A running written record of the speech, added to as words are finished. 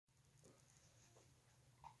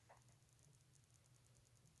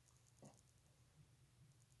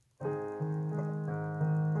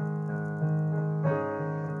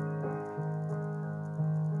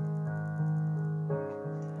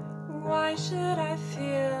should I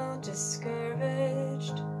feel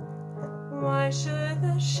discouraged? Why should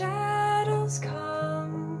the shadows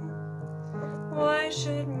come? Why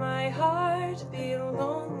should my heart be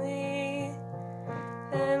lonely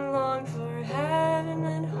and long for heaven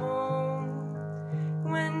and home?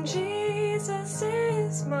 When Jesus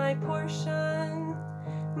is my portion,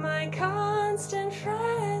 my constant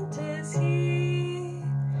friend is He.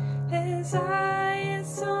 His eye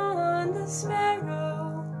is on the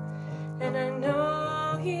sparrow, and I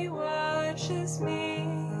know He watches me.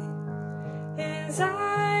 His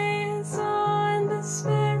eye is on the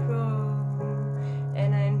sparrow,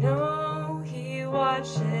 and I know He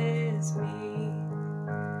watches me.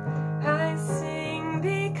 I sing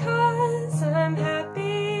because I'm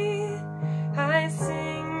happy. I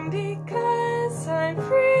sing because I'm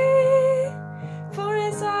free. For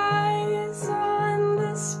His eye is on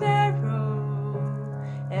the sparrow,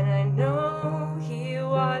 and I know He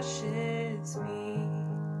watches me.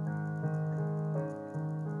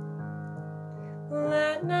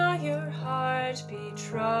 Let not your heart be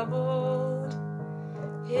troubled.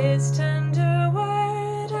 His tender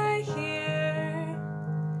word I hear,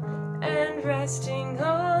 and resting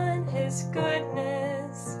on His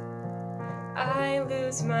goodness, I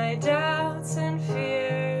lose my doubts and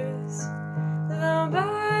fears. Though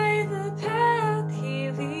by the path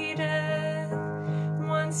He leadeth,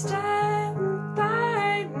 one step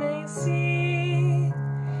I may see.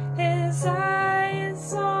 His eye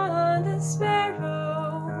is on the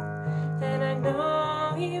sparrow, and I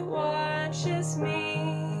know He watches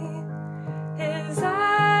me. His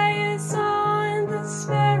eye is on the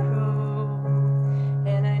sparrow,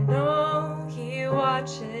 and I know He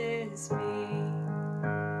watches me.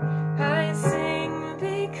 I sing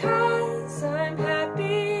because I'm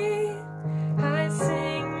happy. I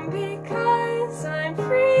sing because I'm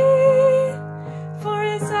free. For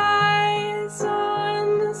His eye is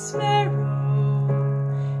on the sparrow,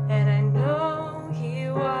 and I know He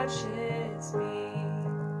watches me.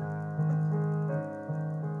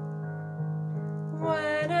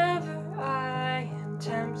 Whenever I am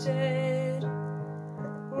tempted,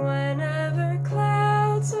 whenever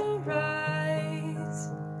clouds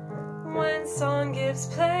arise, when song gives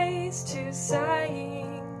place to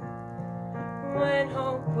sighing, when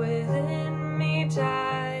hope within me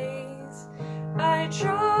dies, I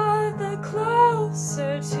draw the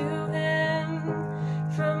closer to Him.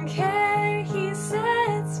 From care He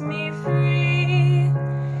sets me free.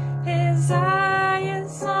 His eye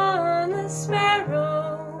is on the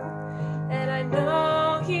sparrow, and I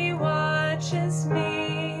know He watches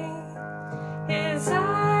me. His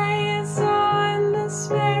eye is on the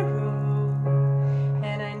sparrow,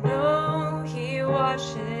 and I know He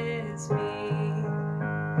watches me.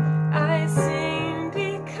 I sing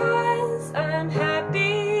because I'm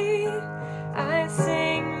happy. I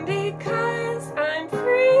sing because I'm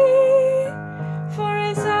free. For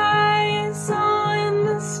His eye is on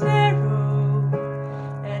the sparrow,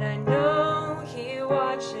 and I know He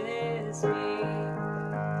watches me.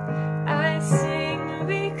 I sing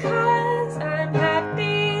because I'm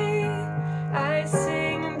happy. I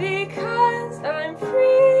sing because I'm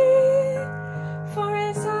free. For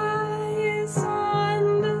His eye is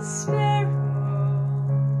on the sparrow,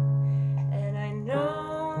 and I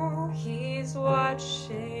know He's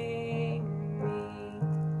watching.